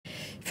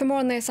For more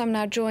on this, I'm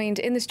now joined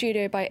in the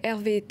studio by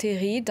Hervé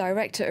Théry,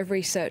 Director of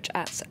Research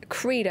at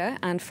CREDA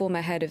and former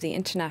head of the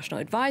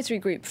International Advisory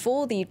Group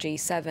for the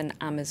G7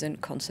 Amazon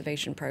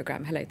Conservation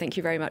Programme. Hello, thank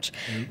you very much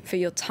for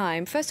your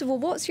time. First of all,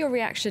 what's your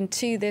reaction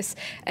to this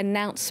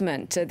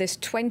announcement, this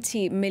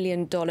 $20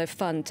 million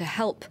fund to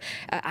help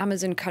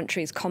Amazon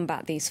countries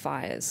combat these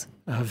fires?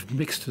 I have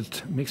mixed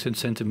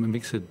sentiment,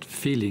 mixed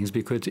feelings,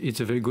 because it's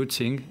a very good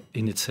thing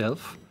in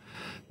itself.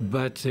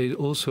 But there's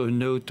also a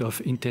note of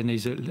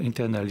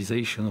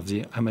internalization of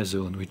the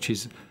Amazon, which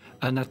is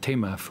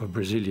anathema for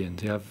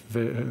Brazilians. They have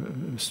very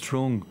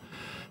strong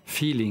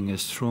feeling, a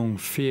strong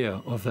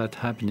fear of that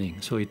happening.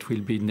 So it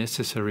will be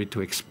necessary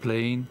to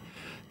explain,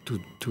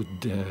 to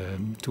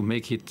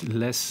make it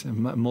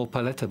more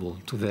palatable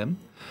to them.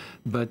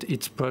 But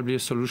it's probably a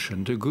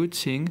solution. The good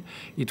thing,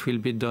 it will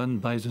be done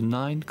by the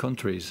 9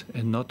 countries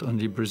and not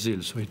only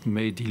Brazil. So it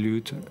may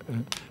dilute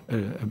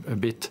a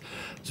bit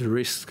the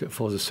risk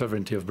for the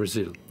sovereignty of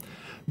Brazil.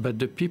 But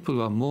the people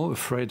who are more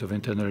afraid of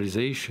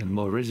internalization,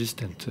 more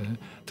resistant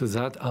to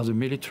that, are the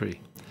military.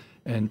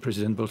 And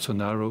President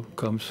Bolsonaro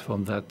comes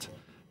from that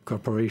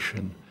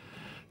corporation.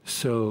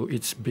 So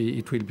it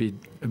will be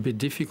a bit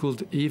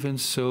difficult, even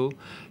so,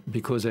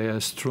 because there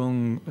are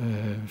strong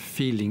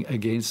feeling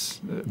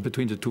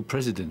between the two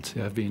presidents.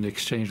 There have been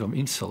exchange of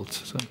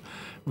insults. So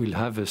we'll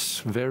have a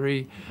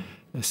very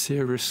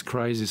serious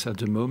crisis at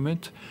the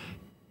moment,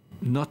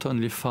 not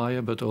only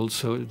fire, but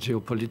also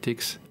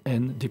geopolitics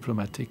and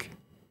diplomatic.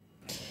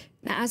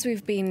 Now, as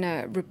we've been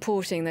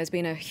reporting, there's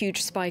been a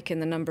huge spike in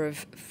the number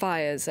of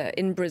fires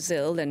in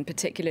Brazil and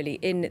particularly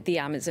in the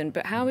Amazon.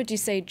 But how would you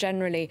say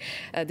generally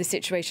the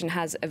situation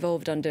has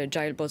evolved under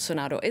Jair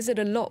Bolsonaro? Is it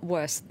a lot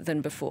worse than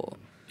before?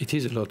 It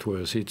is a lot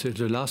worse.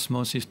 The last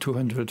month is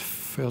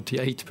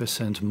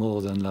 238%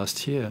 more than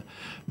last year.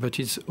 But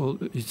it's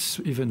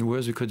even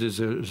worse because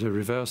it's a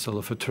reversal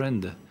of a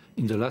trend.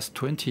 In the last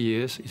 20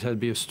 years, it had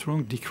been a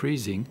strong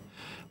decreasing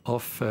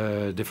of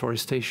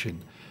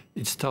deforestation.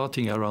 It's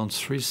starting around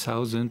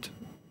 3,000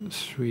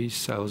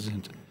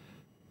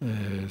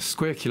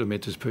 square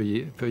kilometers per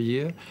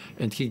year,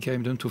 and it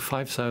came down to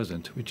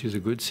 5,000, which is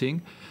a good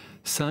thing,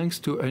 thanks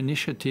to an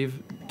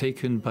initiative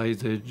taken by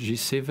the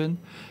G7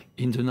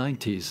 in the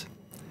 90s.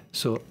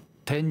 So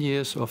 10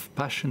 years of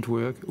passionate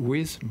work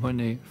with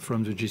money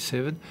from the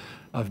G7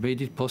 have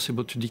made it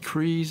possible to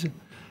decrease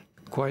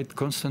quite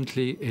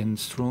constantly and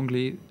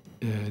strongly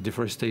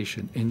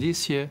deforestation. And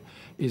this year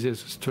is a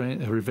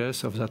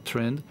reverse of that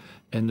trend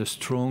and a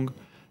strong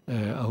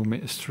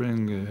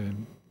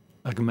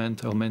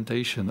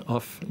augmentation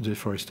of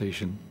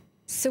deforestation.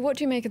 So what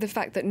do you make of the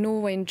fact that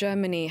Norway and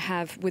Germany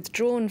have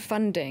withdrawn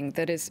funding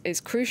that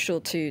is crucial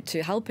to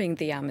helping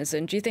the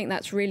Amazon? Do you think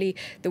that's really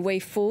the way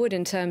forward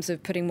in terms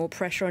of putting more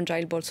pressure on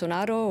Jair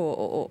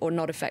Bolsonaro, or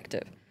not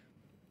effective?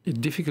 It's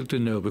difficult to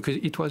know because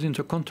it was in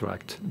the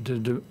contract.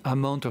 The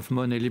amount of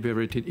money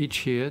liberated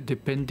each year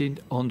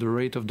depended on the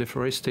rate of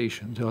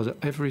deforestation. There was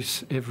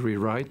every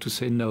right to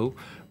say, no,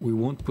 we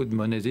won't put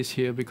money this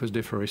year because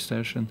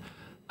deforestation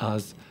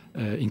has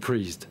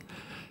increased.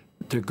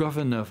 The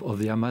governor of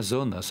the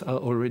Amazonas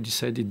already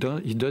said he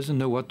doesn't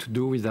know what to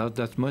do without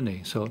that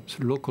money. So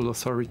local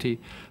authorities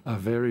are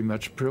very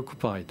much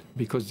preoccupied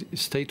because the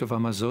state of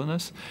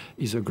Amazonas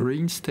is a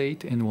green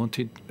state and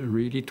wanted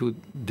really to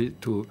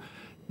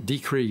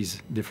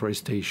decrease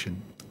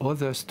deforestation.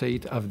 Other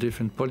states have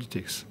different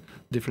politics,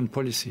 different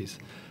policies.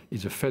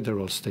 It's a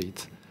federal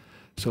state.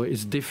 So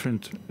it's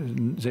different.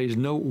 There is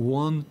no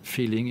one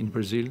feeling in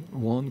Brazil,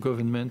 one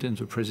government, and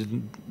the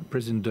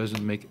president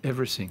doesn't make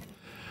everything.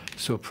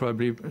 So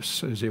probably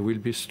there will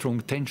be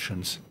strong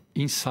tensions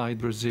inside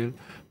Brazil,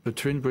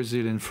 between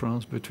Brazil and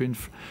France, between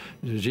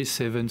the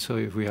G7. So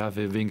if we have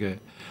being a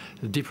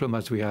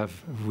diplomat,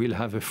 we'll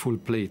have a full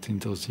plate in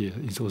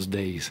those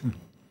days.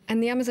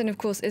 And the Amazon, of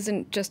course,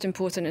 isn't just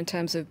important in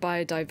terms of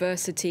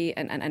biodiversity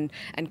and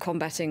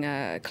combating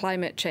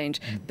climate change,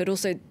 but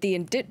also the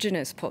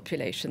indigenous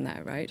population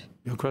there, right?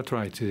 You're quite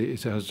right.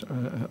 It has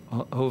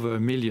over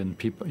 1 million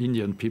people,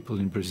 Indian people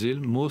in Brazil,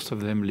 most of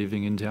them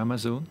living in the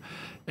Amazon,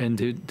 and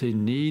they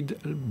need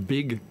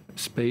big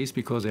space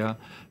because they are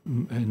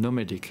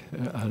nomadic.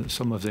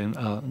 Some of them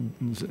are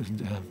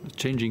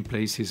changing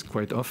places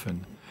quite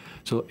often.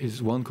 So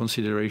it's one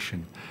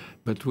consideration.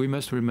 But we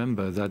must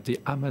remember that the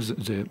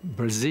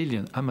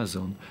Brazilian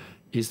Amazon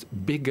is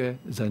bigger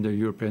than the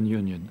European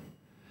Union.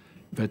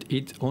 But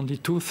only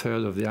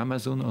 2/3 of the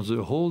Amazon, or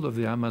the whole of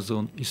the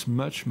Amazon, is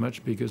much,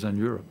 much bigger than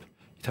Europe.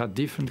 It has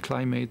different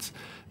climates,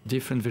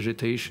 different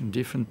vegetation,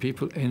 different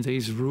people, and there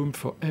is room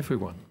for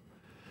everyone.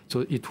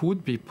 So it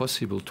would be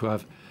possible to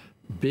have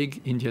big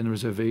Indian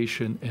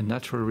reservation and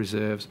natural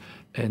reserves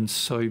and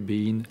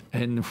soybean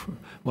and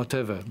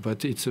whatever.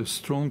 But it's a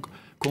strong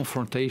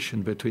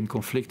confrontation between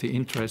conflicting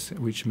interests,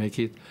 which make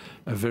it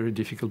a very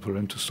difficult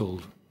problem to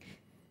solve.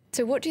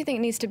 So what do you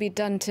think needs to be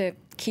done to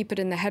keep it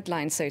in the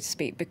headlines, so to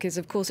speak? Because,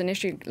 of course, an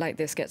issue like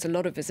this gets a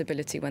lot of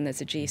visibility when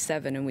there's a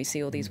G7 and we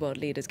see all these world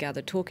leaders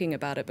gathered talking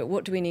about it. But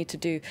what do we need to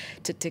do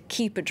to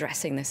keep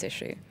addressing this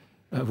issue?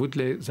 I would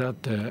say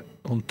that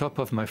on top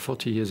of my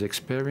 40 years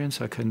experience,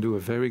 I can do a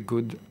very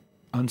good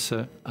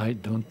answer, I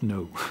don't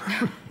know.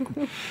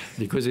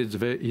 Because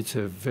it's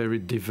a very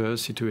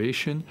diverse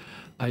situation.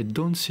 I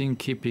don't think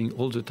keeping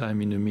all the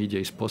time in the media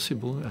is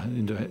possible.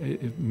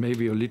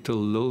 Maybe a little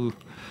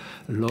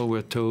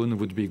lower tone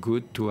would be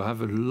good to have.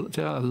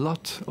 There are a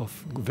lot of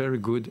very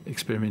good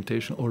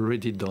experimentation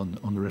already done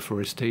on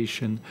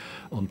reforestation,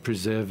 on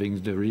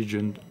preserving the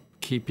region,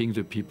 keeping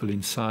the people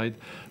inside.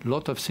 A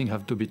lot of things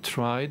have to be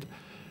tried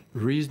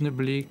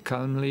reasonably,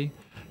 calmly.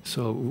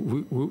 So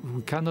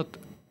we cannot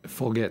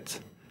forget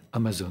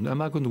Amazon.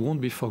 Amazon won't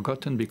be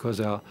forgotten because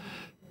there are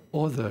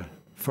other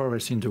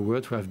forests in the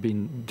world who have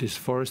been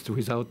deforested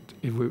without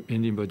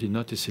anybody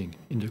noticing.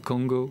 In the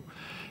Congo,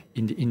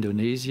 in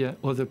Indonesia,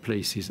 other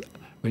places.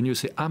 When you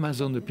say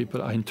Amazon, the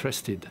people are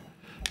interested.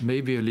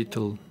 Maybe a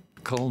little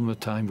calmer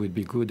time would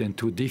be good, and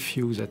to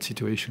diffuse that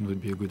situation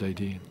would be a good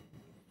idea.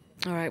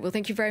 All right. Well,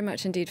 thank you very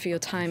much indeed for your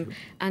time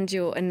and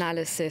your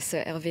analysis,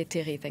 Hervé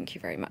Théry. Thank you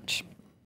very much.